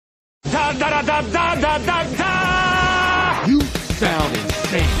Da da da da da da da! You sound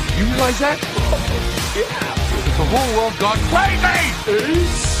insane. You realize that? Yeah. If the whole world got crazy! Are you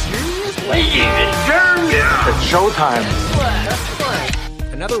serious? Ladies and germs! It's showtime. That's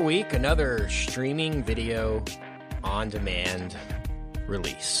what. Another week, another streaming video on demand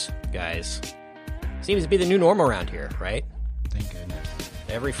release, guys. Seems to be the new norm around here, right? Thank goodness.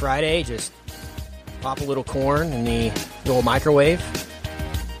 Every Friday, just pop a little corn in the little microwave,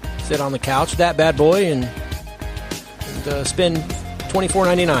 sit on the couch with that bad boy, and spend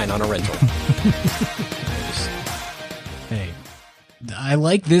 $24.99 on a rental. Hey, I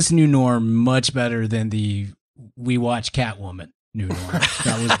like this new norm much better than the we watch Catwoman new norm.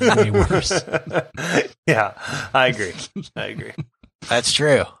 That was way worse. Yeah, I agree. That's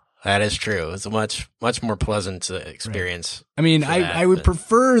true. That is true. It's a much more pleasant experience. Right. I mean, I would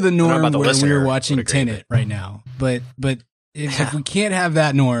prefer the norm where we're watching Tenet right now. But if we can't have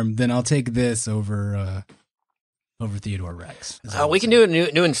that norm, then I'll take this over Theodore Rex. We can do a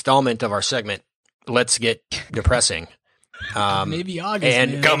new installment of our segment. Let's get depressing. Maybe August.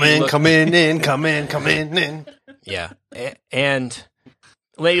 And come in. Yeah, and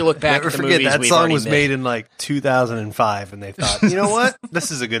let you look back. Never at the forget movies that we've song already was missed. made in like 2005, and they thought, you know what,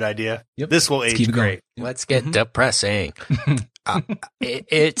 this is a good idea. Yep. This will age great. Yep. Let's get depressing.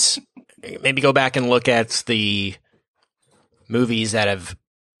 It's maybe go back and look at the movies that have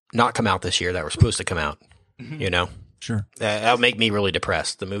not come out this year that were supposed to come out. You know, Sure. that would make me really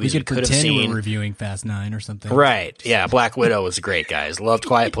depressed. The We movies could we could have pretend seen. we're reviewing Fast 9 or something. Right? Yeah, Black Widow was great, guys. Loved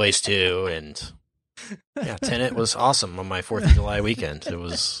Quiet Place 2, and yeah, Tenet was awesome on my 4th of July weekend. It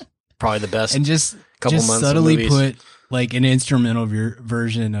was probably the best. And just Couple months of subtly movies. put like an instrumental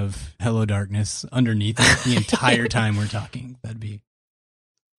version of Hello Darkness underneath it the entire time we're talking. That'd be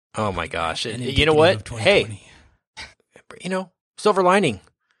Oh my gosh! an You know indicative what? of 2020. Hey, silver lining.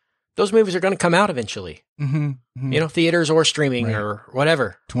 Those movies are going to come out eventually. Mm-hmm. Theaters or streaming Right. or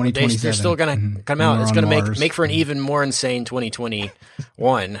whatever. 2027. They're still going to come out. We're It's on going to Mars. make for an even more insane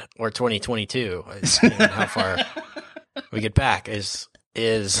 2021 or 2022. How far we get back is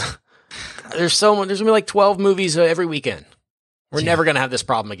there's going to be like 12 movies every weekend. We're never going to have this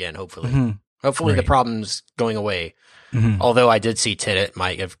problem again. Hopefully, hopefully the Right. problem's going away. Although I did see Tenet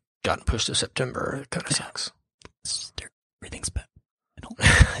might have gotten pushed to September. It kind of sucks. Everything's better.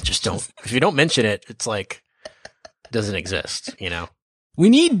 Just don't. If you don't mention it, it's like it doesn't exist. We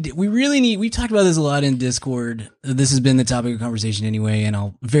really need, we've talked about this a lot in Discord. This has been the topic of conversation anyway, and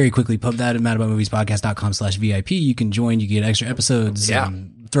I'll very quickly pub that at madaboutmoviespodcast.com/VIP. You can join, you get extra episodes,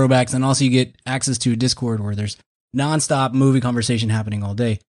 throwbacks, and also you get access to a Discord where there's nonstop movie conversation happening all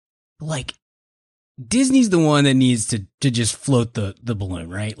day. Like, Disney's the one that needs to just float the balloon,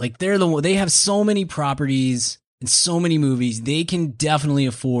 right? Like, they're the one, they have so many properties and so many movies. They can definitely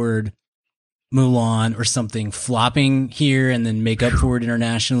afford Mulan or something flopping here and then make up for it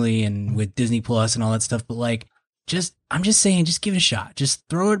internationally and with Disney Plus and all that stuff. But like, I'm just saying, just give it a shot. Just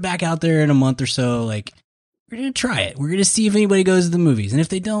throw it back out there in a month or so. Like, we're going to try it. We're going to see if anybody goes to the movies. And if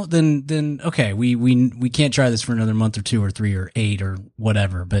they don't, then okay, we can't try this for another month or 2 or 3 or 8 or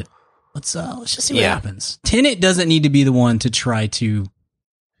whatever. But let's just see what happens. Tenet doesn't need to be the one to try to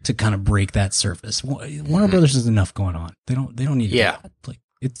kind of break that surface. Warner Brothers has enough going on. They don't need to do that. Like,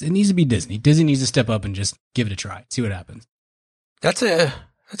 it needs to be Disney. Disney needs to step up and just give it a try. See what happens. That's an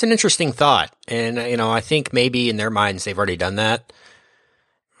interesting thought, and I think maybe in their minds they've already done that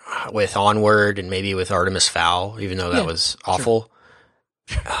with Onward and maybe with Artemis Fowl, even though that was awful.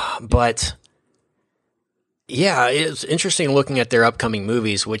 Sure. But yeah, it's interesting looking at their upcoming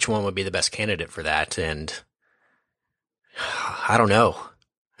movies. Which one would be the best candidate for that? And I don't know.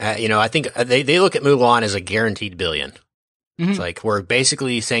 I think they look at Mulan as a guaranteed billion. It's like we're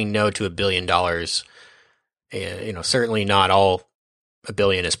basically saying no to $1 billion. Certainly not all $1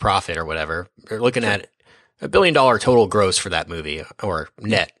 billion is profit or whatever. They're looking at $1 billion total gross for that movie, or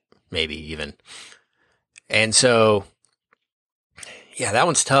net, maybe even. And so, yeah, that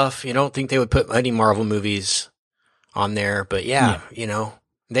one's tough. You don't think they would put any Marvel movies on there, but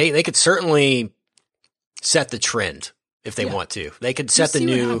they could certainly set the trend if they want to. They could set the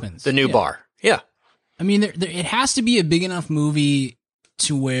new bar. Yeah. I mean, it has to be a big enough movie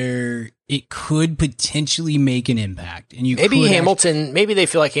to where it could potentially make an impact, and maybe Hamilton. Maybe they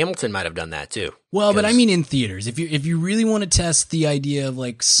feel like Hamilton might have done that too. Well, but I mean, in theaters, if you really want to test the idea of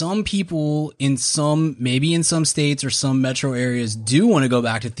like some people maybe in some states or some metro areas do want to go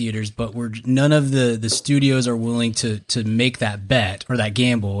back to theaters, but none of the studios are willing to make that bet or that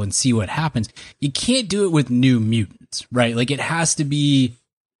gamble and see what happens. You can't do it with New Mutants, right? Like, it has to be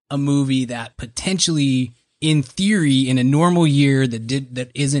a movie that potentially in theory, in a normal year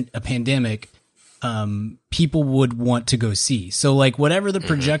that isn't a pandemic, people would want to go see. So like whatever the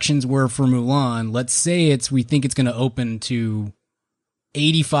projections were for Mulan, let's say we think it's going to open to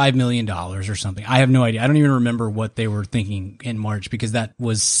 $85 million or something. I have no idea. I don't even remember what they were thinking in March because that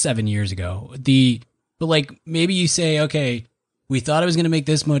was 7 years ago. But like maybe you say, okay, we thought it was going to make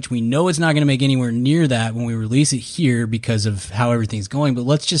this much. We know it's not going to make anywhere near that when we release it here because of how everything's going, but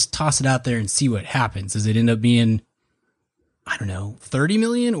let's just toss it out there and see what happens. Does it end up being, I don't know, 30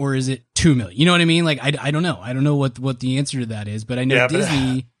 million or is it 2 million? You know what I mean? Like, I don't know. I don't know what the answer to that is, but I know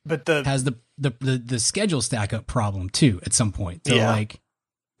Disney has the schedule stack up problem too at some point. So like,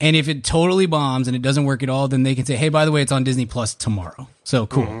 and if it totally bombs and it doesn't work at all, then they can say, hey, by the way, it's on Disney Plus tomorrow. So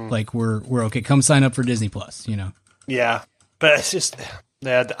cool. Mm-hmm. Like we're okay. Come sign up for Disney Plus, you know? Yeah. But it's just,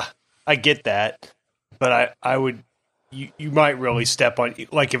 I get that, but I would, you might really step on,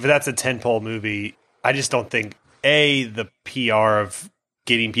 like if that's a tentpole movie, I just don't think the PR of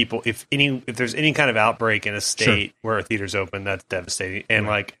getting people, if there's any kind of outbreak in a state where a theater's open, that's devastating. And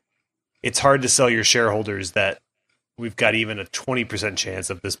like, it's hard to sell your shareholders that we've got even a 20%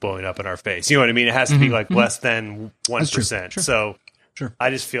 chance of this blowing up in our face. You know what I mean? It has to be like less than 1%. So I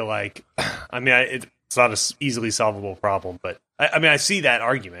just feel like, I mean, it's not an easily solvable problem, but I mean, I see that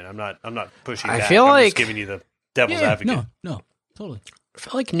argument. I'm not pushing back. I feel I'm like just giving you the devil's advocate. No, totally. I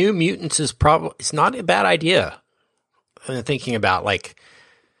feel like New Mutants is it's not a bad idea. I'm thinking about like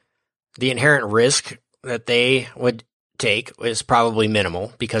the inherent risk that they would take is probably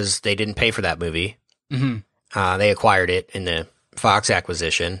minimal because they didn't pay for that movie. Mm-hmm. They acquired it in the Fox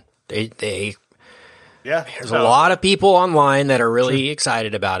acquisition. There's a lot of people online that are really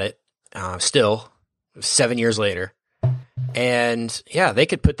excited about it. Still 7 years later. And yeah, they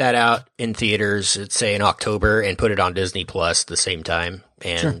could put that out in theaters, let's say in October, and put it on Disney Plus at the same time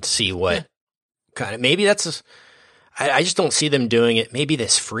and see what kind of, maybe that's, I just don't see them doing it. Maybe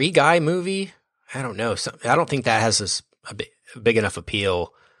this Free Guy movie. I don't know. I don't think that has a big enough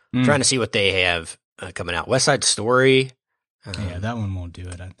appeal. I'm trying to see what they have coming out. West Side Story. That one won't do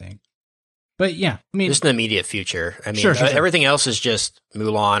it, I think. But yeah, I mean, just in the immediate future. I mean, everything else is just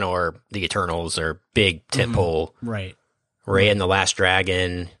Mulan or The Eternals or big tentpole. Right. Ray and the Last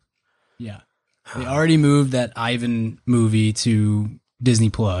Dragon. Yeah. They already moved that Ivan movie to Disney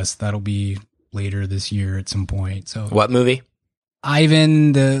Plus. That'll be later this year at some point. So what movie?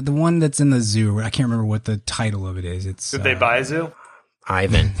 Ivan, the one that's in the zoo. I can't remember what the title of it is. Did they buy a zoo?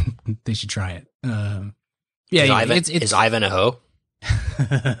 Ivan. They should try it. Is Ivan a hoe?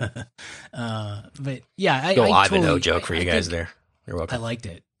 But yeah, Ivanhoe joke for you guys there. You're welcome. I liked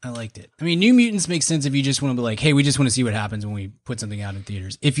it. I mean, New Mutants makes sense if you just want to be like, hey, we just want to see what happens when we put something out in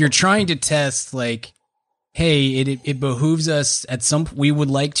theaters. If you're trying to test, like, hey, it behooves us we would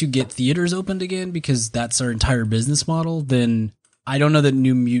like to get theaters opened again because that's our entire business model, then I don't know that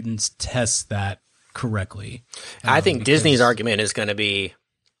New Mutants tests that correctly. I think Disney's argument is going to be,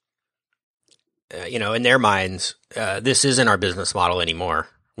 in their minds, this isn't our business model anymore.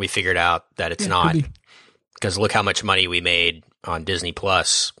 We figured out that it's not, because look how much money we made on Disney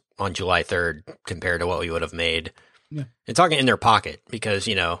Plus on July 3rd compared to what we would have made. Yeah. It's talking in their pocket because,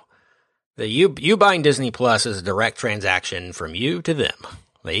 you buying Disney Plus is a direct transaction from you to them.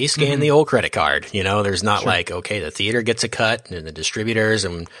 They scan the old credit card. There's not like, okay, the theater gets a cut and the distributors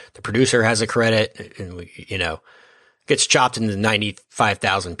and the producer has a credit and, gets chopped into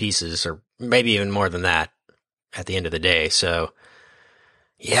 95,000 pieces or maybe even more than that at the end of the day. So,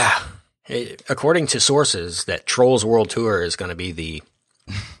 yeah, according to sources, that Trolls World Tour is going to be the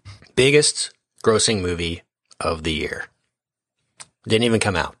biggest grossing movie of the year. Didn't even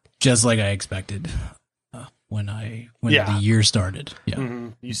come out. Just like I expected when the year started. Yeah,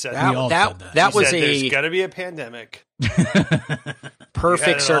 you said that was there's got to be a pandemic.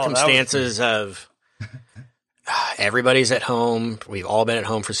 Perfect circumstances of everybody's at home. We've all been at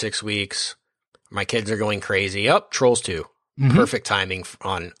home for 6 weeks. My kids are going crazy. Trolls 2. Perfect timing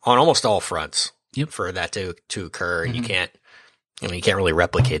on almost all fronts for that to occur. And you can't really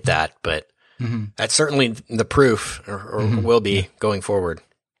replicate that, but that's certainly the proof or will be going forward.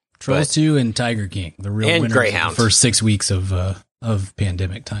 Trolls 2 and Tiger King, the real winners Greyhound. Of the first 6 weeks of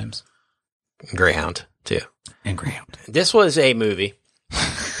pandemic times. Greyhound too. And Greyhound. This was a movie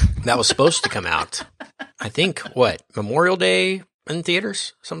that was supposed to come out, I think, Memorial Day in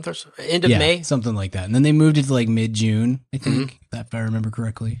theaters? End of May? Something like that. And then they moved it to like mid-June, I think, if I remember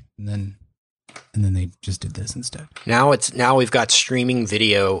correctly. And then they just did this instead. Now we've got streaming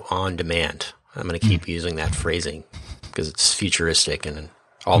video on demand. I'm going to keep using that phrasing because it's futuristic and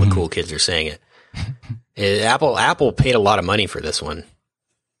all the cool kids are saying it. Apple paid a lot of money for this one.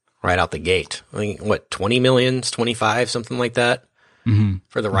 right out the gate. I think what 20 million, 25, something like that,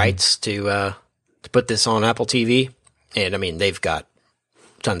 for the rights to put this on Apple TV. And I mean, they've got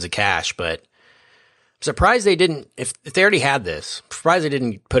tons of cash, but I'm surprised they didn't. If they already had this, I'm surprised they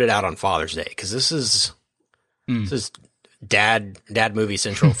didn't put it out on Father's Day, because this is dad movie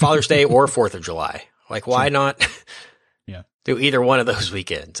central, Father's Day or 4th of July. Like, why not? Do either one of those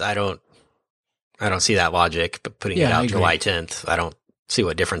weekends. I don't see that logic, but putting it out July 10th, I don't see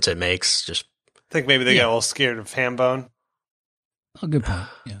what difference it makes. Just think maybe they got a little scared of Hambone. Oh, good point.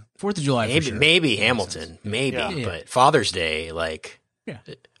 Yeah. 4th of July. Maybe Hamilton, maybe, but Father's Day,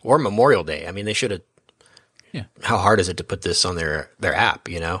 or Memorial Day. I mean, they should have. Yeah. How hard is it to put this on their app,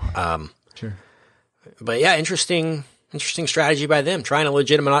 you know? Sure. But yeah, interesting strategy by them, trying to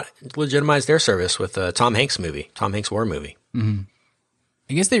legitimize their service with a Tom Hanks war movie. Mm-hmm.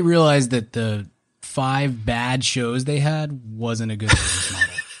 I guess they realized that the 5 bad shows they had wasn't a good business model.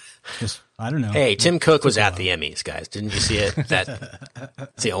 Just, I don't know. Hey, Tim Cook was at the Emmys, guys. Didn't you see it? That's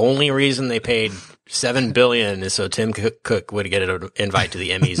the only reason they paid $7 billion is so Tim Cook would get an invite to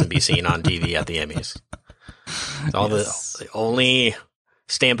the Emmys and be seen on TV at the Emmys. It's all the only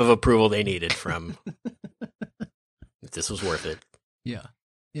stamp of approval they needed from if this was worth it. Yeah.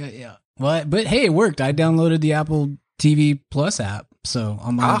 Well, but hey, it worked. I downloaded the Apple TV Plus app, so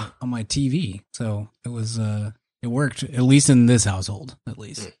on my TV. So it was it worked, at least in this household, at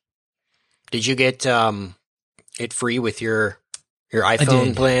least. Did you get it free with your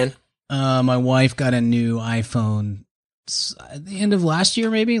iPhone plan? My wife got a new iPhone at the end of last year,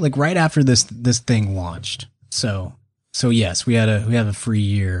 maybe, like right after this thing launched. So yes, we have a free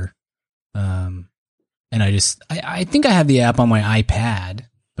year. And I think I have the app on my iPad,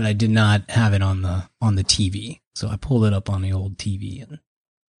 but I did not have it on the TV. So I pulled it up on the old TV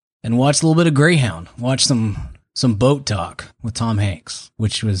and watched a little bit of Greyhound. Watched some boat talk with Tom Hanks,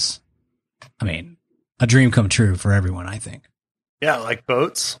 which was, I mean, a dream come true for everyone, I think. Yeah, like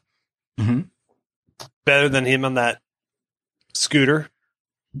boats. Mm-hmm. Better than him on that scooter,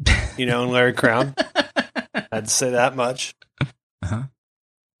 in Larry Crown. I'd say that much. Uh-huh.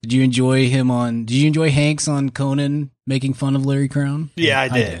 Did you enjoy Hanks on Conan making fun of Larry Crown? Yeah, I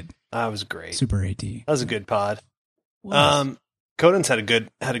did. That was great. Super AT. That was a good pod. Conan's had a good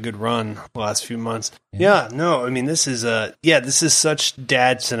run the last few months. Yeah, no, I mean, this is such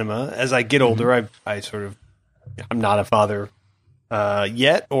dad cinema. As I get older, I'm not a father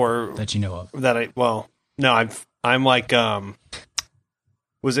yet, or that you know of. I'm like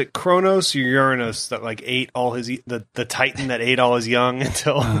was it Kronos or Uranus that like ate all his the Titan that ate all his young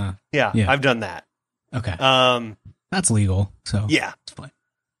until I've done that. Okay. That's legal, so yeah, it's fine.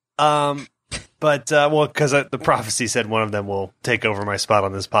 But because the prophecy said one of them will take over my spot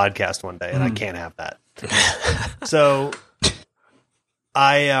on this podcast one day, and I can't have that. So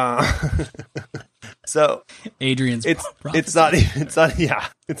so Adrian's it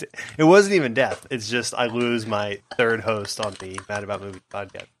wasn't even death. It's just I lose my third host on the Mad About Movies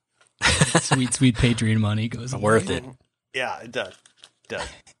podcast. sweet Patreon money goes worth it. Yeah, it does.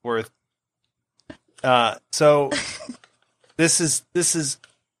 Worth. So this is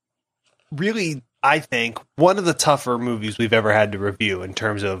really, I think, one of the tougher movies we've ever had to review in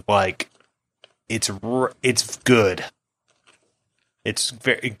terms of like it's good. It's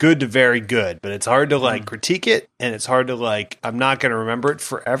very good to very good, but it's hard to like critique it, and it's hard to like. I'm not going to remember it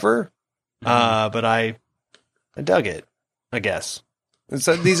forever, but I dug it. I guess. And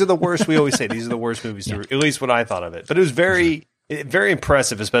so these are the worst. We always say these are the worst movies. To at least what I thought of it, but it was very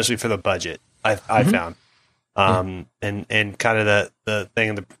impressive, especially for the budget. I found, and kind of the thing.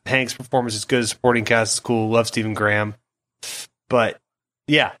 And the Hanks performance is good. Supporting cast is cool. Love Stephen Graham, but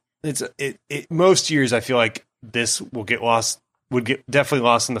yeah, most years I feel like this will get lost. Would get definitely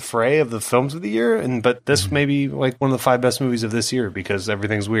lost in the fray of the films of the year, but this may be like one of the 5 best movies of this year because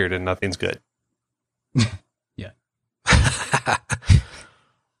everything's weird and nothing's good. Yeah,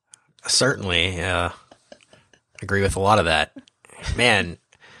 certainly. Agree with a lot of that, man.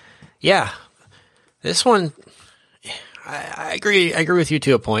 Yeah, this one, I agree. I agree with you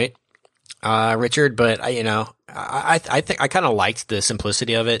to a point, Richard. But I think I kind of liked the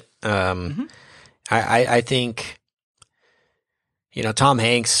simplicity of it. I think. Tom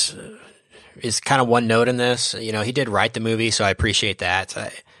Hanks is kind of one note in this. He did write the movie, so I appreciate that.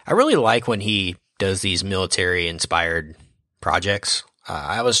 I really like when he does these military-inspired projects.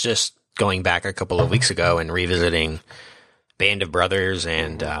 I was just going back a couple of weeks ago and revisiting Band of Brothers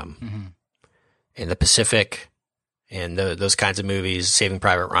and in the Pacific and those kinds of movies. Saving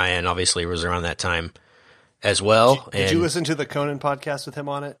Private Ryan obviously was around that time as well. Did you listen to the Conan podcast with him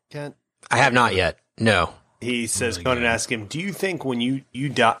on it, Kent? I have not yet. No. he says Really Conan good. asks him, "Do you think when you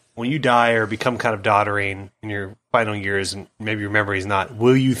die or become kind of doddering in your final years, and maybe your memory's not,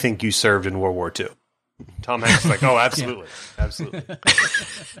 will you think you served in World War II?" Tom Hanks is like, "Oh, absolutely, absolutely."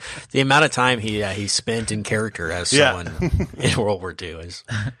 The amount of time he spent in character as Yeah. someone in World War II is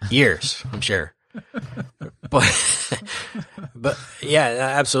years, I'm sure. But yeah,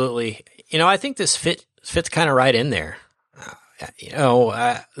 absolutely. I think this fits kind of right in there.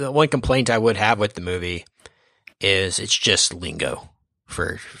 The one complaint I would have with the movie is it's just lingo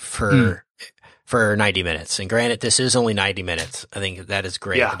for 90 minutes. And granted, this is only 90 minutes. I think that is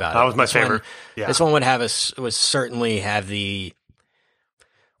great Yeah, about it. that was my This one- favorite. Yeah. This one would certainly have the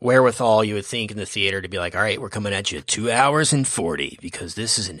wherewithal you would think in the theater to be like, all right, we're coming at you at 2 hours and 40 because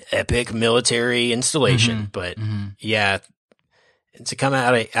this is an epic military installation. But yeah, to come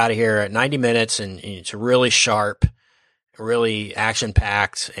out of here at 90 minutes and it's really sharp, really action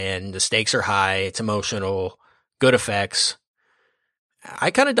packed, and the stakes are high. It's emotional, good effects. I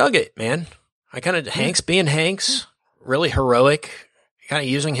kind of dug it, man. Hanks being Hanks, really heroic, kind of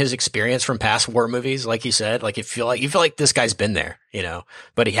using his experience from past war movies, like you said. Like you feel like this guy's been there,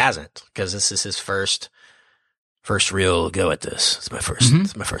 but he hasn't, because this is his first real go at this. It's my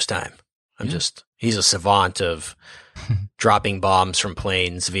first time. He's a savant of dropping bombs from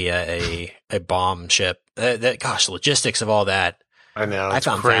planes via a bomb ship. Gosh, the logistics of all that, I know. I It's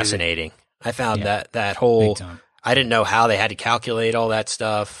found crazy. fascinating. I found that Big whole, time. I didn't know how they had to calculate all that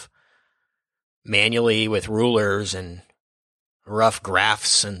stuff manually with rulers and rough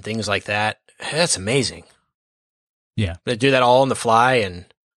graphs and things like that. That's amazing. Yeah. They do that all on the fly and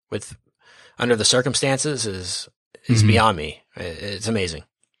under the circumstances is beyond me. It's amazing.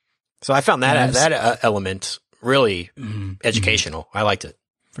 So I found that element really educational. I liked it.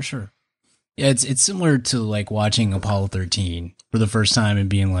 For sure. Yeah, it's similar to like watching Apollo 13 for the first time and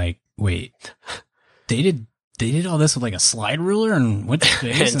being like, wait, they did all this with like a slide ruler and went to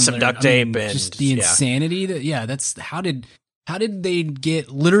space And some duct tape and just the insanity that's how did they get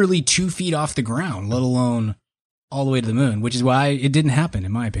literally 2 feet off the ground, let alone all the way to the moon, which is why it didn't happen,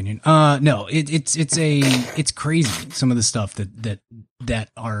 in my opinion. No, it's crazy, some of the stuff that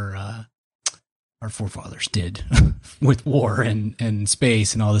our forefathers did with war and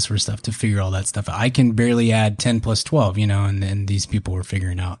space and all this sort of stuff to figure all that stuff out. I can barely add 10 plus 12, and these people were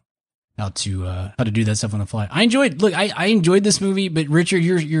figuring out how to do that stuff on the fly. I enjoyed this movie, but Richard,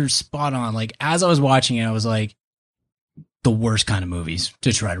 you're spot on. Like, as I was watching it, I was like, the worst kind of movies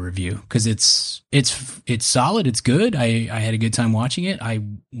to try to review, because it's solid, it's good. I had a good time watching it. I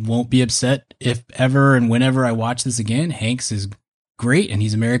won't be upset if ever and whenever I watch this again. Hanks is great, and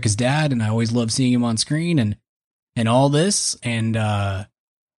he's America's dad, and I always love seeing him on screen and all this. And I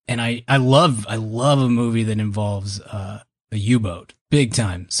love a movie that involves a U-boat, big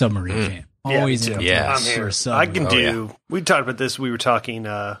time submarine fan. Always me too. Yeah. I'm here. for a I can submarine. do. We talked about this. We were talking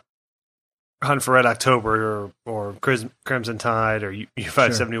Hunt for Red October or Crimson Tide or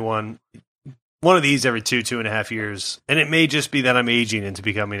U-571. One of these every 2.5 years, and it may just be that I'm aging into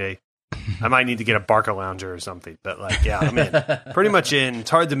becoming I might need to get a Barca Lounger or something. But I'm in. Pretty much in. It's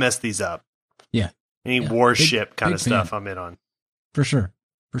hard to mess these up. Yeah. Any Yeah. warship kind big of stuff fan. I'm in on. For sure.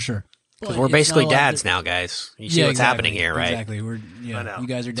 Because Well, we're it's basically not a lot dads of- now, guys. You see what's happening here, right? Exactly. I know. You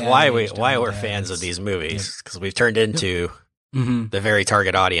guys are It's dads. why we're fans of these movies, because we've turned into Mm-hmm. the very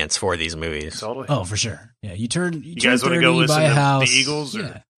target audience for these movies. Totally. Oh, for sure. Yeah, you guys want to go listen buy a to the house. Eagles, or-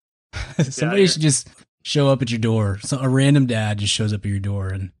 Yeah. Somebody should just show up at your door. So a random dad just shows up at your door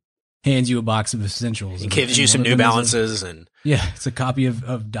and hands you a box of essentials. It And- gives and you one some of New them is Balances and yeah, it's a copy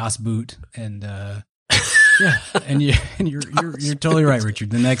of Das Boot, and yeah, and you're totally right, Richard.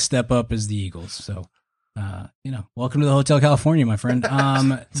 The next step up is the Eagles. So, welcome to the Hotel California, my friend.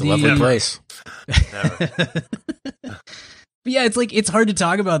 it's a lovely place. But yeah, it's hard to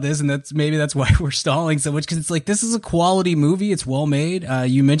talk about this, and that's why we're stalling so much, because it's like, this is a quality movie. It's well made.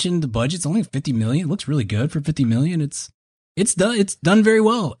 You mentioned the budget's only $50 million. It looks really good for $50 million. It's done very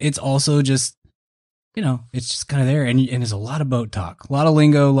well. It's also just, it's just kind of there, and there's a lot of boat talk, a lot of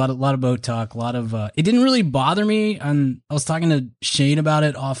lingo, a lot of boat talk, a lot of. It didn't really bother me. I was talking to Shane about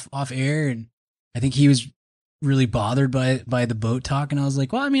it off air, and I think he was really bothered by the boat talk, and I was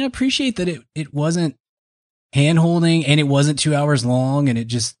like, well, I mean, I appreciate that it wasn't hand holding, and it wasn't 2 hours long, and it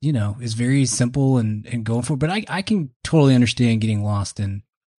just, is very simple and going for it. But I can totally understand getting lost in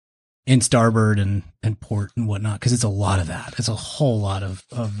starboard and port and whatnot, because it's a lot of that. It's a whole lot of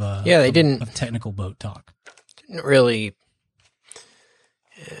they didn't of technical boat talk. didn't really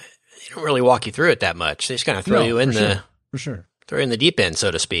walk you through it that much. They just kind of throw you in for sure. throw you in the deep end,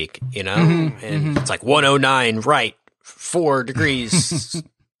 so to speak. And it's like 109 right, 4 degrees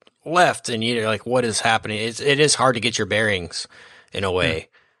left, and you're like, what is happening? It is hard to get your bearings in a way.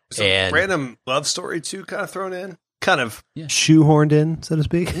 So and random love story too, kind of thrown in, kind of shoehorned in, so to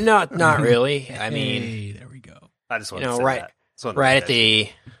speak. Not really. I mean, hey, there we go. I just want to say right, that. right at the,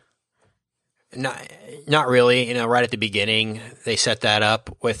 not really. Right at the beginning, they set that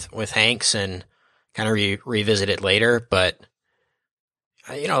up with Hanks and kind of revisit it later. But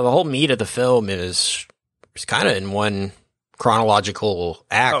the whole meat of the film is kind of in one chronological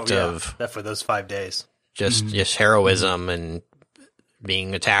act of that for those 5 days, just heroism and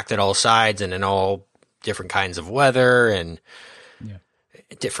being attacked at all sides and in all different kinds of weather and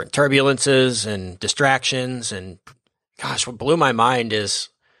different turbulences and distractions. And gosh, what blew my mind is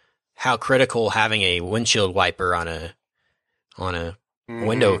how critical having a windshield wiper on a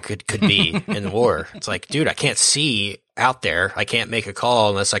window could be in the war. It's like, dude, I can't see out there. I can't make a call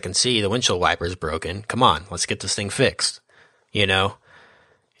unless I can see the windshield wiper is broken. Come on, let's get this thing fixed. It's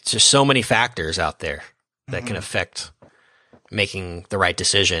just so many factors out there that can affect making the right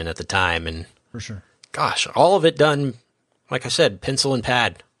decision at the time. And for sure, gosh, all of it done, like I said, pencil and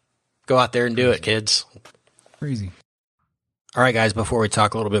pad. Go out there and do it, kids. Crazy. All right, guys, before we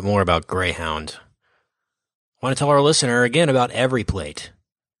talk a little bit more about Greyhound, I want to tell our listener again about EveryPlate.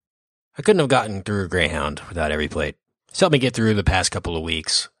 I couldn't have gotten through Greyhound without EveryPlate. It's helped me get through the past couple of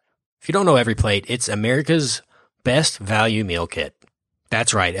weeks. If you don't know EveryPlate, it's America's best value meal kit.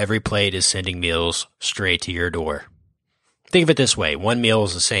 That's right, EveryPlate is sending meals straight to your door. Think of it this way. One meal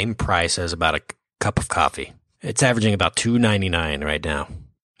is the same price as about a cup of coffee. It's averaging about $2.99 right now.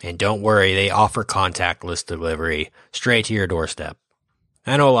 And don't worry, they offer contactless delivery straight to your doorstep.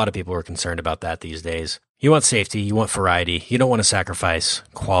 I know a lot of people are concerned about that these days. You want safety, you want variety, you don't want to sacrifice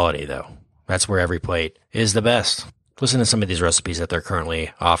quality, though. That's where EveryPlate is the best. Listen to some of these recipes that they're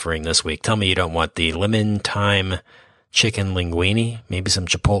currently offering this week. Tell me you don't want the lemon thyme chicken linguine, maybe some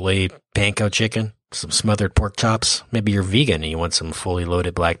chipotle panko chicken, some smothered pork chops. Maybe you're vegan and you want some fully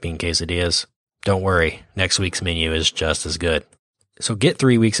loaded black bean quesadillas. Don't worry, next week's menu is just as good. So get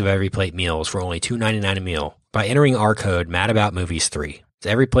 3 weeks of EveryPlate meals for only $2.99 a meal by entering our code MADAboutMovies3. It's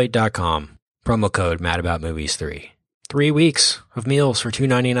everyplate.com, promo code MADAboutMovies3. 3 weeks of meals for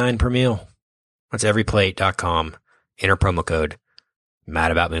 $2.99 per meal. That's everyplate.com. Enter promo code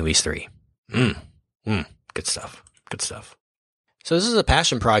MADAboutMovies3. Good stuff. Good stuff. So this is a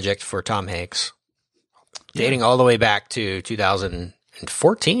passion project for Tom Hanks, dating all the way back to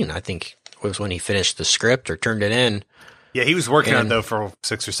 2014, I think was when he finished the script or turned it in. Yeah, he was working on it, though, for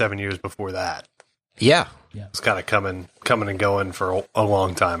 6 or 7 years before that. Yeah. It was kind of coming and going for a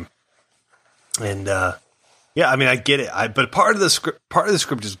long time. And, I mean, I get it. But part of the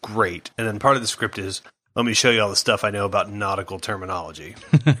script is great. And then part of the script is, let me show you all the stuff I know about nautical terminology.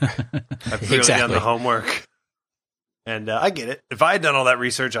 I've really done the homework. And I get it. If I had done all that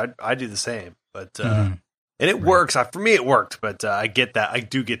research, I'd do the same. But and it works. For me, it worked. But I get that. I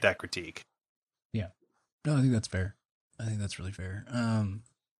do get that critique. Yeah. No, I think that's fair. I think that's really fair.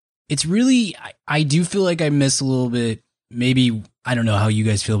 It's really, I do feel like I miss a little bit. Maybe, I don't know how you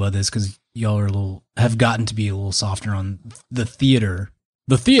guys feel about this because y'all are have gotten to be a little softer on the theater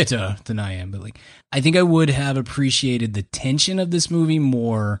than I am. But I think I would have appreciated the tension of this movie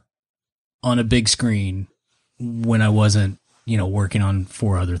more on a big screen when I wasn't, working on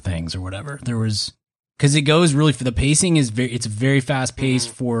 4 other things or whatever. Because it goes really, for the pacing it's very fast paced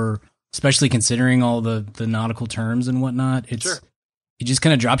for, especially considering all the nautical terms and whatnot. It just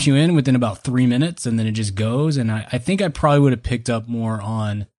kind of drops you in within about 3 minutes and then it just goes. And I think I probably would have picked up more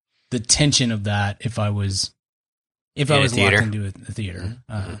on the tension of that if I was locked into the theater,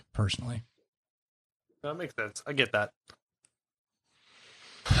 personally. That makes sense. I get that.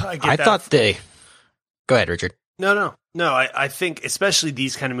 Go ahead, Richard. No. I think especially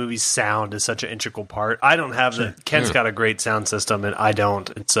these kind of movies, sound is such an integral part. I don't have Ken's got a great sound system and I don't.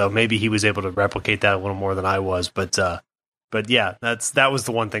 And so maybe he was able to replicate that a little more than I was. But yeah, that was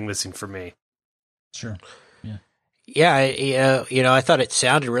the one thing missing for me. Sure. Yeah. Yeah. I thought it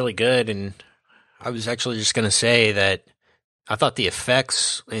sounded really good. And I was actually just going to say that I thought the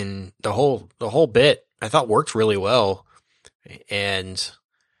effects and the whole bit, I thought worked really well and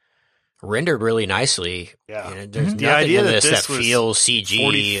rendered really nicely. Yeah. There's the nothing idea in that this that feels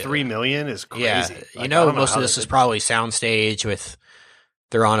CG. $43 million is crazy. Yeah. Most of this is probably soundstage with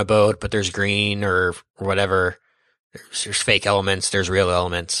they're on a boat, but there's green or whatever. There's fake elements, there's real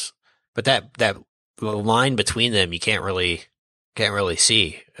elements. But that line between them, you can't really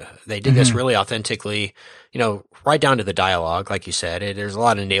see. They did this really authentically, right down to the dialogue, like you said. There's a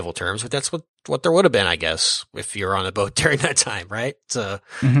lot of naval terms, but that's what there would have been, I guess, if you're on a boat during that time, right? So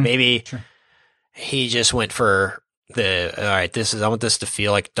maybe he just went for all right, I want this to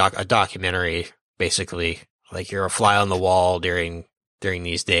feel like a documentary, basically. Like you're a fly on the wall during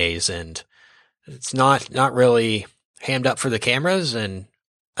these days, and it's not really hammed up for the cameras, and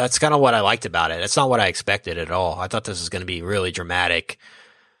that's kind of what I liked about it. It's not what I expected at all. I thought this was going to be really dramatic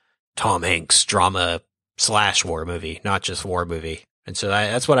Tom Hanks drama / war movie, not just war movie. And so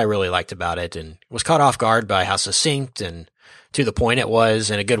that's what I really liked about it, and was caught off guard by how succinct and to the point it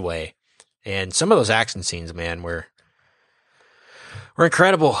was in a good way. And some of those action scenes, man, were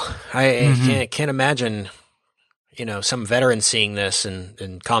incredible. I can't imagine, some veterans seeing this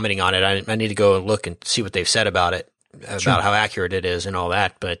and commenting on it. I need to go and look and see what they've said about it, about how accurate it is and all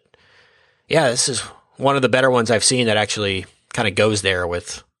that. But yeah, this is one of the better ones I've seen that actually kind of goes there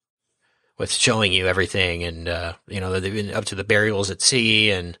with showing you everything, and they've been up to the burials at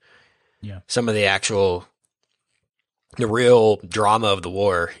sea and some of the real drama of the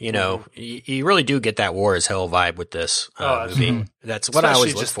war. You really do get that war is hell vibe with this movie. That's what I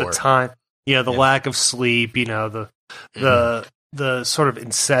always look for. The time, the lack of sleep, the sort of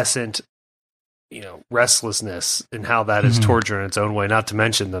incessant, restlessness, and how that is torture in its own way. Not to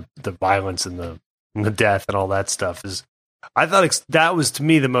mention the violence and the death and all that stuff. I thought that was, to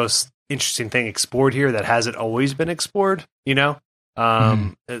me, the most interesting thing explored here that hasn't always been explored.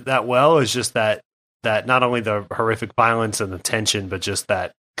 That well is just that not only the horrific violence and the tension, but just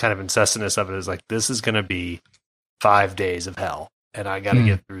that kind of incessantness of it is like, this is going to be 5 days of hell, and I got to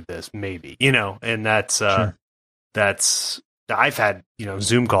get through this, maybe, and that's I've had,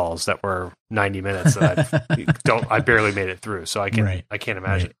 Zoom calls that were 90 minutes that I barely made it through. So I can't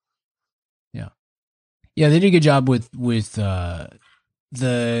imagine. Right. Yeah. They did a good job with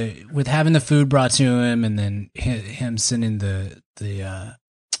having the food brought to him, and then him sending the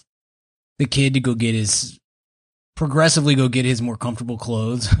kid to progressively go get his more comfortable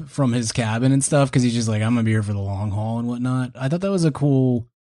clothes from his cabin and stuff. Cause he's just like, I'm gonna be here for the long haul and whatnot. I thought that was a cool,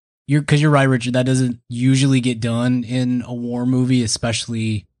 cause you're right, Richard. That doesn't usually get done in a war movie,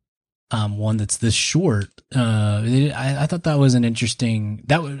 especially, one that's this short. I thought that was an interesting,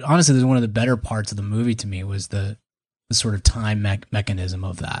 honestly, was one of the better parts of the movie to me, was the sort of time mechanism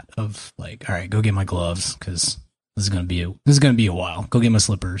of that, of like, all right, go get my gloves, cause this is going to be a while. Go get my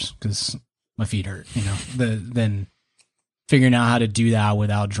slippers, cause my feet hurt, then figuring out how to do that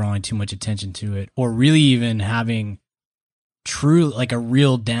without drawing too much attention to it, or really even having like a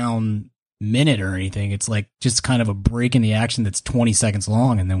real down minute or anything. It's like just kind of a break in the action that's 20 seconds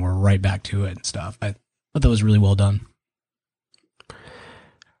long, and then we're right back to it and stuff. I thought that was really well done.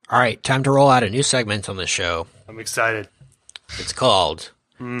 All right, time to roll out a new segment on the show. I'm excited. It's called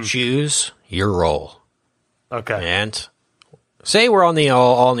Choose Your Role. Okay. And say we're on the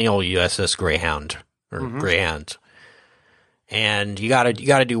old USS Greyhound or Greyhound, and you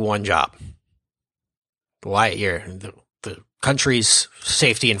gotta do one job. The country's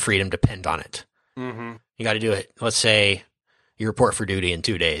safety and freedom depend on it. You got to do it. Let's say you report for duty in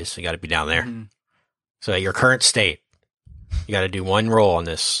 2 days. You got to be down there. So at your current state, you got to do one role on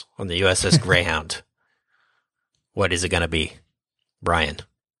the USS Greyhound. What is it going to be, Brian?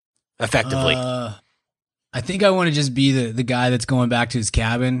 Effectively. I think I want to just be the guy that's going back to his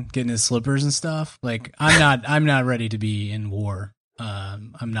cabin, getting his slippers and stuff. Like, I'm not ready to be in war.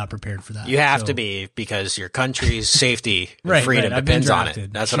 I'm not prepared for that. You have to be, because your country's safety and freedom depends on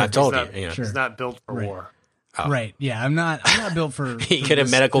it. That's what I've told you. It's not built for war. Oh. Right. Yeah. I'm not built for. You get a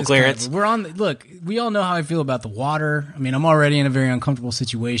medical clearance. Look, we all know how I feel about the water. I mean, I'm already in a very uncomfortable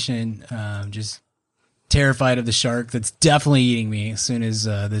situation. Just terrified of the shark that's definitely eating me as soon as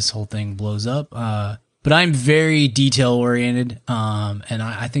this whole thing blows up. But I'm very detail oriented. And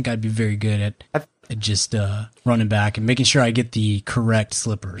I think I'd be very good at just running back and making sure I get the correct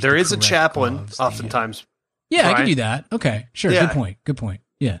slippers. There is a chaplain, gloves, oftentimes. Yeah, Brian. I can do that. Okay, sure. Yeah. Good point.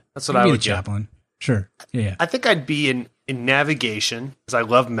 Yeah, that's what I would do. Chaplain. Sure. Yeah. I think I'd be in navigation, because I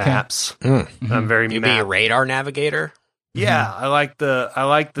love maps. Okay. I'm very. You'd be a radar navigator. Yeah, I like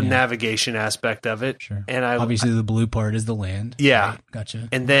the navigation aspect of it. Sure. And obviously the blue part is the land. Yeah, right? Gotcha.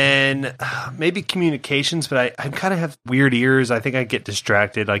 And then maybe communications, but I kind of have weird ears. I think I get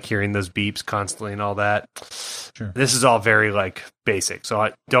distracted, like hearing those beeps constantly and all that. Sure. This is all very like basic, so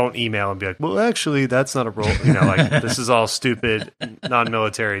I don't email and be like, well, actually, that's not a role. Like this is all stupid,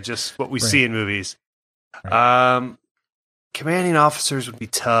 non-military, just what we see in movies. Right. Commanding officers would be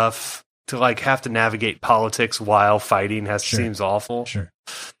tough. To like have to navigate politics while fighting seems awful. Sure.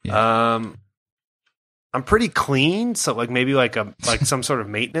 Yeah. I'm pretty clean, so like maybe like some sort of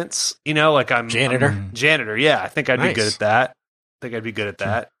maintenance, like I'm janitor. Janitor, yeah. I think I'd be good at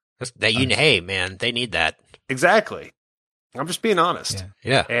that. Hey man, they need that. Exactly. I'm just being honest.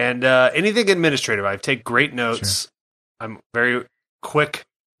 Yeah. And anything administrative, I take great notes. I'm very quick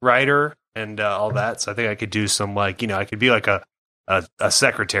writer and all that. So I think I could do some I could be like a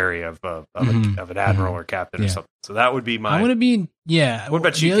secretary of an admiral or captain or something. So that would be my. I want to be. What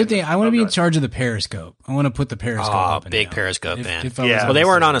about you? The other thing, I want to be in charge of the periscope. I want to put the periscope. up and big down. periscope, man. Well, they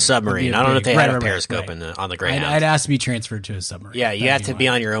weren't on a submarine. I don't know if they had a right, periscope right. on the Greyhound. I'd ask to be transferred to a submarine. Yeah, you have to be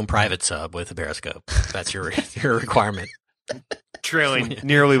on your own private sub with a periscope. That's your requirement. Trailing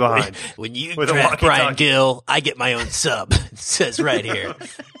nearly behind. When you With track Brian Gill, I get my own sub. It says right here.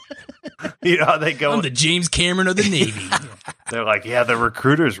 You know how they go? I'm the James Cameron of the Navy. They're like, yeah, the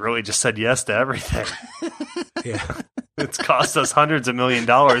recruiters really just said yes to everything. Yeah, It's cost us hundreds of $1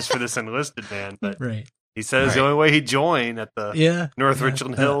 millions for this enlisted man, but Right. he says the only way he'd join at the North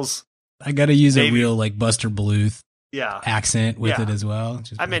Richland Hills. I got to use Navy. a real like Buster Bluth accent with it as well.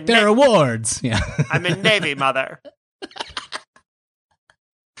 Just I'm in their awards. Yeah. I'm in Navy, mother.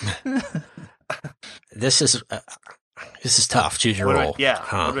 this is tough. Choose your role. What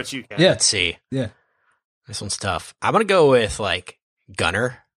Huh. about you, Ken? Yeah. Let's see. Yeah. This one's tough. I'm gonna go with like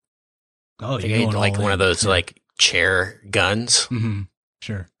gunner. Oh, I think like one of those like chair guns. Mm-hmm.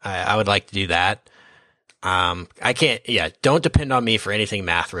 Sure. I would like to do that. I can't. Yeah, don't depend on me for anything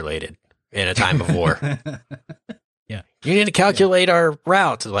math related in a time of war. Yeah, you need to calculate our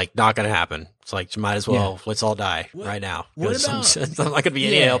route. Like, not going to happen. It's like, you might as well. Let's all die right now. What about? I'm not going to be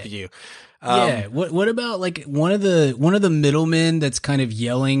any help to you. What about like one of the middlemen that's kind of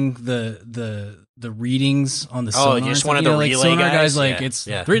yelling the readings on the sonar? You just wanted the relay sonar guys? like it's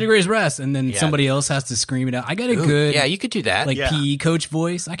 3 degrees west, and then somebody else has to scream it out. I got a good you could do that. like PE coach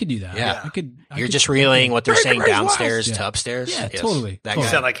voice. I could do that. Yeah. You're just relaying what they're saying downstairs to upstairs. Yeah, Yes, totally. That You guy.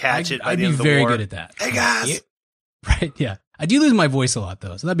 sound like Hatchet by I'd the be end of the very war. good at that. Hey guys. Right? Yeah, I do lose my voice a lot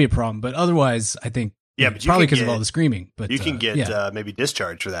though, so that'd be a problem. But otherwise, I think But you probably can because of get- all the screaming. But You can get maybe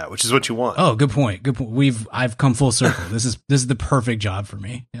discharged for that, which is what you want. Oh, good point. Good point. I've come full circle. This is the perfect job for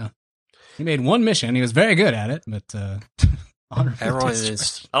me. Yeah. He made one mission. He was very good at it, but Everyone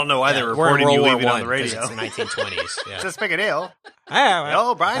is. I don't know why they're We're in reporting you World War leaving on I, the 'cause radio. It's the 1920s. Yeah. Just make a deal.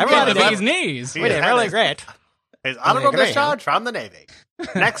 Oh, Brian gotta Gill take is his knees. He we did had really his- great. His honorable great, discharge from the Navy.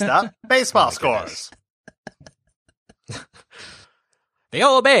 Next up, baseball goodness. scores. The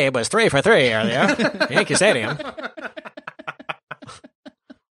old Babe was 3 for 3 earlier. Yankee Stadium.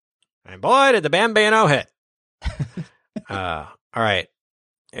 And boy, did the Bambino hit. All right.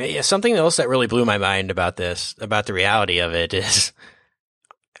 Yeah, something else that really blew my mind about the reality of it is,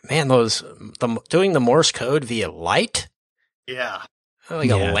 man, doing the Morse code via light, Yeah. like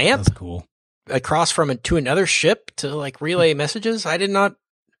a lamp That's cool. across to another ship to like relay messages. I didn't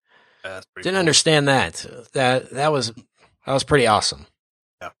understand that. That was pretty awesome.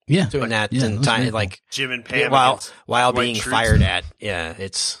 Yeah. Doing that Yeah, in that's time, very cool. like Jim and Pam while against while white being troops. fired at. Yeah,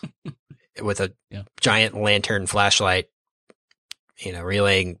 it's with a giant lantern flashlight.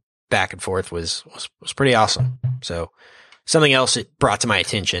 Relaying back and forth was pretty awesome. So something else it brought to my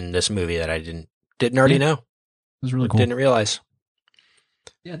attention, this movie, that I didn't already know. It was really cool. Didn't realize.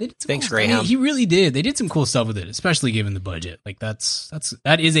 Yeah, they did some Thanks, cool stuff. Greyhound. He really did. They did some cool stuff with it, especially given the budget. Like that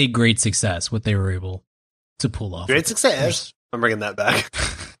is a great success what they were able to pull off. Great success. I'm bringing that back.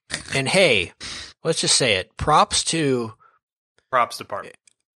 And hey, let's just say it. Props to department.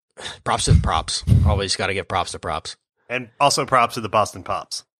 props. Always got to give props to props. And also props to the Boston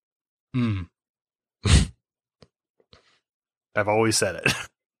Pops. Mm. I've always said it.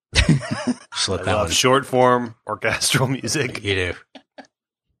 Slip I that love one. short form orchestral music. You do.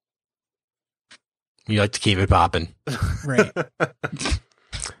 You like to keep it popping. Right.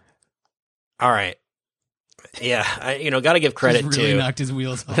 All right. Yeah, got to give credit Just really to. knocked his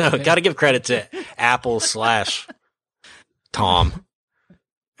wheels off. Got to give credit to Apple / Tom.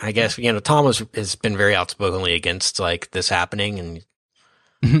 I guess Tom has been very outspokenly against like this happening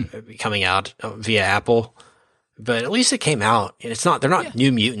and coming out via Apple, but at least it came out. And they're not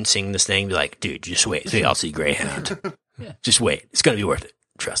New Mutantsing this thing. Be like, dude, just wait. So y'all see Greyhound. Just wait. It's gonna be worth it.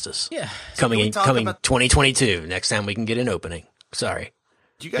 Trust us. Yeah. Coming 2022. Next time we can get an opening. Sorry.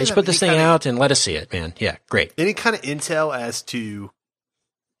 Do you guys Just have put this any thing kind of- out and let us see it, man. Yeah, great. Any kind of intel as to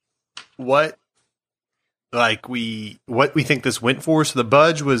what we think this went for? So the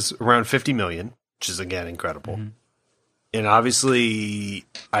budge was around 50 million, which is again incredible. Mm-hmm. And obviously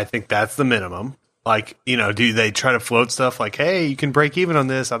I think that's the minimum. Like, do they try to float stuff like, hey, you can break even on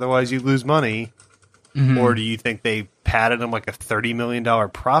this, otherwise you lose money? Mm-hmm. Or do you think they padded them like a $30 million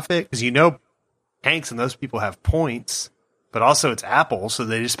profit? Because Hanks and those people have points, but also it's Apple, so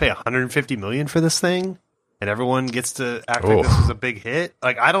they just pay $150 million for this thing, and everyone gets to act like this was a big hit.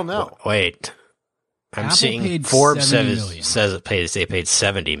 Like, I don't know. Wait. I'm Apple seeing paid Forbes $70 million. says they paid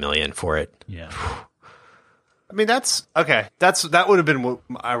 $70 million for it. Yeah. I mean, that's okay. That would have been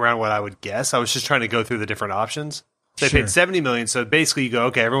around what I would guess. I was just trying to go through the different options. They paid $70 million, so basically you go,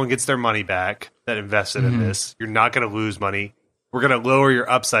 okay, everyone gets their money back that invested in this. You're not going to lose money. We're going to lower your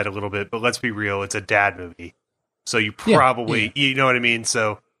upside a little bit, but let's be real, it's a dad movie. So you probably, you know what I mean?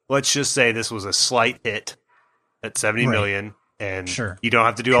 So let's just say this was a slight hit at $70 million, and you don't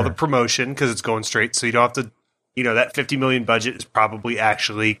have to do all the promotion because it's going straight. So you don't have to, that $50 million budget is probably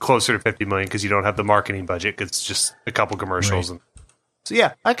actually closer to $50 million because you don't have the marketing budget because it's just a couple commercials. Right. So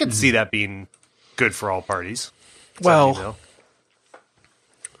yeah, I could see that being good for all parties. Well,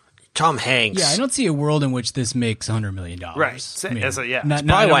 Tom Hanks. Yeah, I don't see a world in which this makes $100 million. Right. That's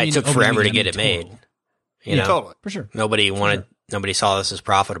probably why it took forever to get it made. You know, totally. For sure. Nobody saw this as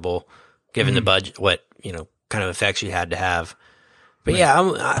profitable given the budget, what, kind of effects you had to have. But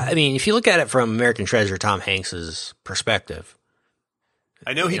I mean, if you look at it from American Treasure, Tom Hanks's perspective.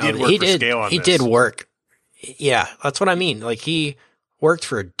 I know he did work for scale on this. He did work. Yeah, that's what I mean. Like, he worked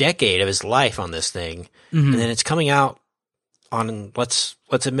for a decade of his life on this thing, and then it's coming out on, let's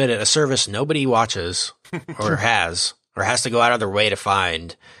admit it, a service nobody watches or has to go out of their way to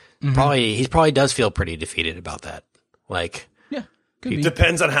find. He probably does feel pretty defeated about that. Like, it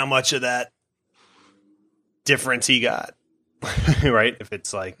depends on how much of that difference he got. Right? If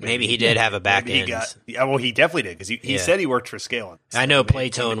it's like maybe he did have a back end. He definitely did because he said he worked for scale. I know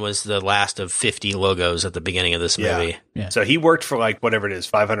Playtone was the last of 50 logos at the beginning of this movie. Yeah. So he worked for like whatever it is,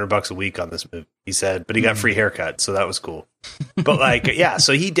 $500 a week on this movie. He said, but he got free haircut, so that was cool. But like,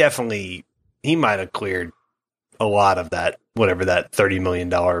 so he might have cleared a lot of that, whatever that $30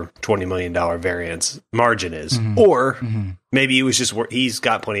 million, $20 million variance margin is, or maybe he was just he's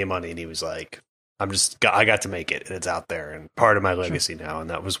got plenty of money and he was like, I got to make it, and it's out there, and part of my legacy now, and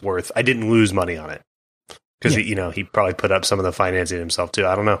that was worth. I didn't lose money on it because he probably put up some of the financing himself too.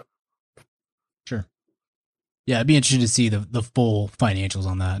 I don't know. Sure. Yeah, I'd be interested to see the full financials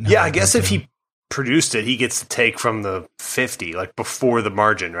on that. Yeah, I guess if he produced it, he gets to take from the 50, like before the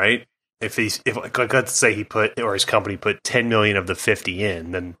margin, right? If let's say he put, or his company put 10 million of the 50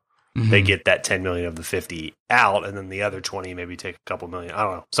 in, then they get that 10 million of the 50 out, and then the other 20 maybe take a couple million. I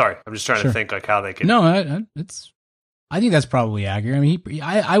don't know. Sorry, I'm just trying to think like how they can. No, I think that's probably accurate. I mean,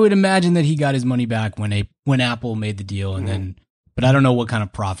 I would imagine that he got his money back when Apple made the deal, and then, but I don't know what kind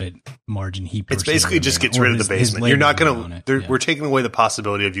of profit margin he. It's basically just gets rid of the basement. You're not going to. We're taking away the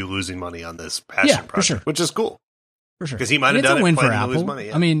possibility of you losing money on this passion project, which is cool. For sure, because he might have done a win it for Apple. Lose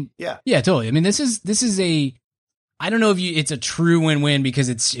money, I mean, totally. I mean, this is a. I don't know if it's a true win-win because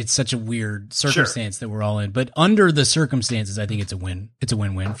it's such a weird circumstance that we're all in, but under the circumstances, I think it's a win. It's a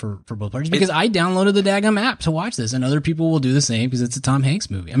win-win for both parties because I downloaded the daggum app to watch this, and other people will do the same because it's a Tom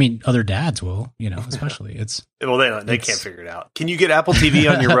Hanks movie. I mean, other dads will, especially it's. Well, they can't figure it out. Can you get Apple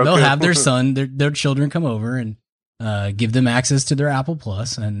TV on your Roku? They'll have their children come over and give them access to their Apple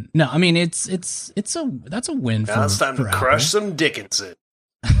Plus, and no, I mean that's a win. Now it's time to crush some Dickinson.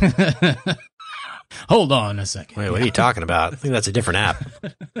 Hold on a second. Wait, what are you talking about? I think that's a different app.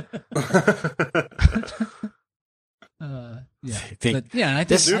 I think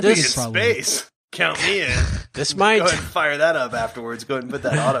this in space. Count me in. This might go ahead and fire that up afterwards. Go ahead and put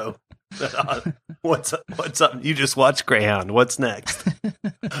that auto. What's up? You just watched Greyhound. What's next?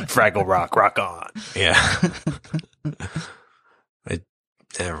 Fraggle Rock. Rock on. Yeah.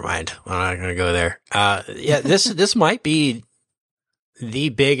 Never mind. I'm not going to go there. This might be the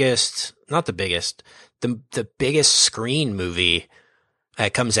biggest, not the biggest, the biggest screen movie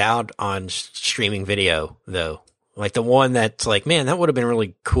that comes out on streaming video, though. Like the one that's like, man, that would have been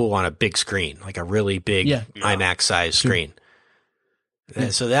really cool on a big screen, like a really big IMAX size screen.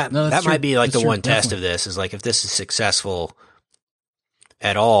 So that might be like the one test of this is like, if this is successful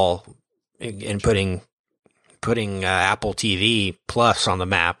at all in putting Apple TV Plus on the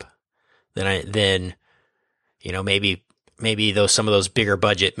map, then maybe some of those bigger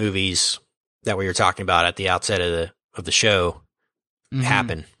budget movies that we were talking about at the outset of the show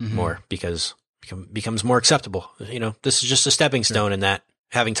happen more because it becomes more acceptable. This is just a stepping stone in that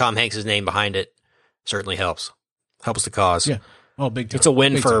having Tom Hanks' name behind it certainly helps the cause. Yeah. Oh, big time. It's a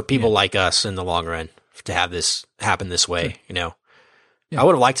win for people like us in the long run to have this happen this way. Yeah. I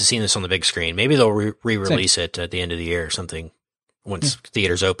would have liked to see this on the big screen. Maybe they'll re-release it at the end of the year or something. Once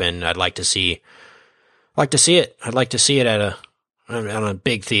theaters open, I'd like to see it. I'd like to see it on a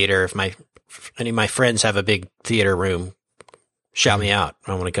big theater. If any of my friends have a big theater room, shout me out.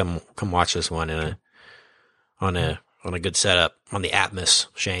 I want to come watch this one on a good setup on the Atmos,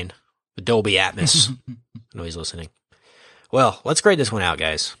 Shane, the Dolby Atmos. I know he's listening. Well, let's grade this one out,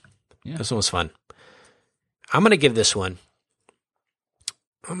 guys. Yeah. This one was fun. I'm going to give this one.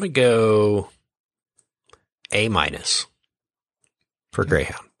 I'm going to go A- for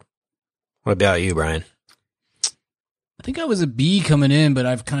Greyhound. What about you, Brian? I think I was a B coming in, but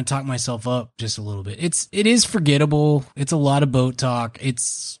I've kind of talked myself up just a little bit. It is forgettable. It's a lot of boat talk.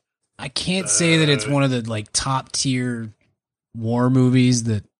 I can't say that it's one of the like top tier war movies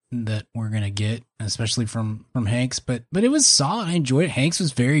that we're gonna get, especially from Hanks. But it was solid. I enjoyed it. Hanks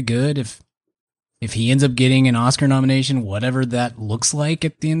was very good. If he ends up getting an Oscar nomination, whatever that looks like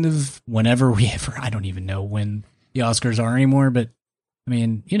at the end of whenever I don't even know when the Oscars are anymore, but I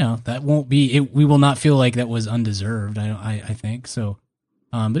mean, that won't be it. We will not feel like that was undeserved. I think so.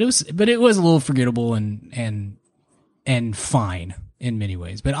 But it was a little forgettable and fine in many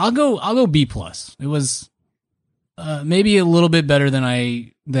ways. But I'll go B+. It was maybe a little bit better than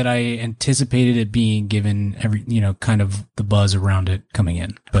I anticipated it being, given every kind of the buzz around it coming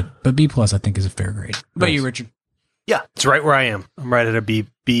in. But B+ I think is a fair grade. What about you, Richard? Yeah, it's right where I am. I'm right at a B+.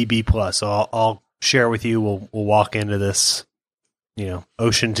 So I'll share with you. We'll walk into this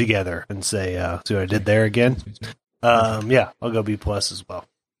ocean together and say, see what I did there again? Yeah, I'll go B+ as well.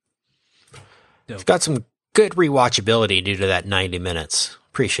 It's got some good rewatchability due to that 90 minutes.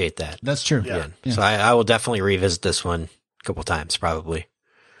 Appreciate that. That's true. Yeah. So I will definitely revisit this one a couple times, probably.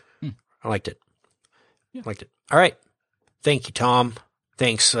 I liked it. Yeah. Liked it. All right. Thank you, Tom.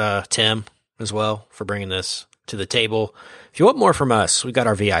 Thanks, Tim, as well, for bringing this to the table. If you want more from us, we got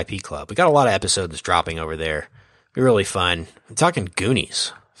our VIP club. We got a lot of episodes dropping over there. Be really fun. I'm talking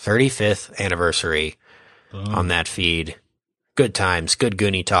Goonies, 35th anniversary on that feed. Good times, good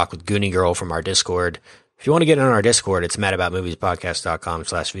Goonie talk with Goonie Girl from our Discord. If you want to get on our Discord, it's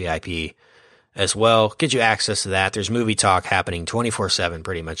madaboutmoviespodcast.com/VIP as well. Get you access to that. There's movie talk happening 24/7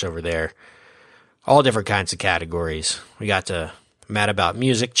 pretty much over there. All different kinds of categories. We got the Mad About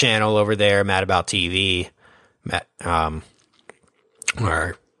Music channel over there, Mad About TV,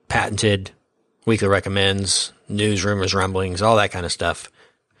 our patented weekly recommends, news, rumors, rumblings, all that kind of stuff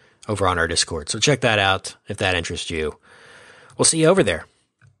over on our Discord. So check that out if that interests you. We'll see you over there.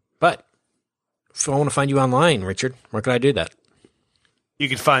 But if I want to find you online, Richard, where can I do that? You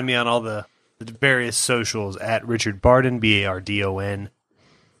can find me on all the various socials at Richard Bardon, Bardon.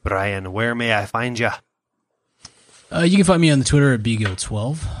 Brian, where may I find ya? You can find me on the Twitter at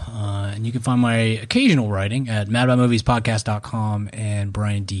bgill12. And you can find my occasional writing at madaboutmoviespodcast.com and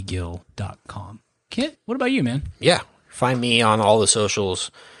briandgill.com. Kit, what about you, man? Yeah. Find me on all the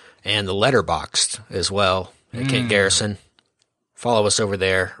socials and the Letterboxd as well. Kit Garrison. Follow us over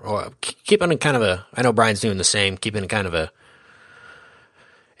there. Or keep on kind of a, I know Brian's doing the same, keeping kind of a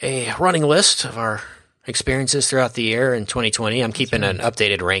running list of our experiences throughout the year in 2020. I'm keeping an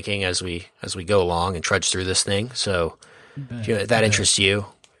updated ranking as we go along and trudge through this thing. So if that interests you,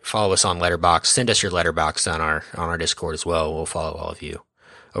 follow us on Letterboxd. Send us your Letterboxd on our Discord as well. We'll follow all of you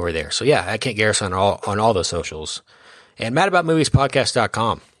over there. So yeah, at Kent Garrison on all those socials. And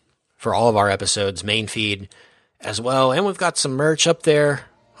madaboutmoviespodcast.com for all of our episodes, main feed as well. And we've got some merch up there.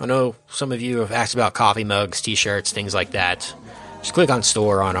 I know some of you have asked about coffee mugs, t-shirts, things like that. Just click on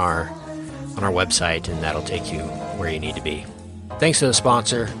store on our website, and that'll take you where you need to be. Thanks to the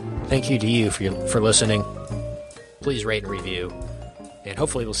sponsor. Thank you to you for listening. Please rate and review, and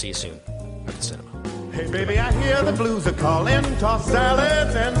hopefully we'll see you soon at the cinema. Hey baby, I hear the blues are calling, tossed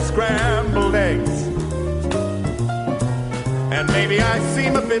salads and scrambled eggs. And maybe I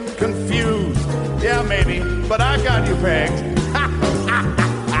seem a bit confused. Yeah, maybe, but I got you pegged.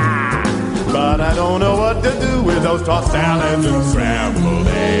 But I don't know what to do with those tossed salads and scrambled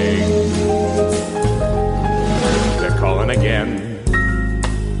eggs. They're calling again.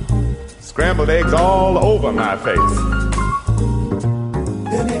 Scrambled eggs all over my face.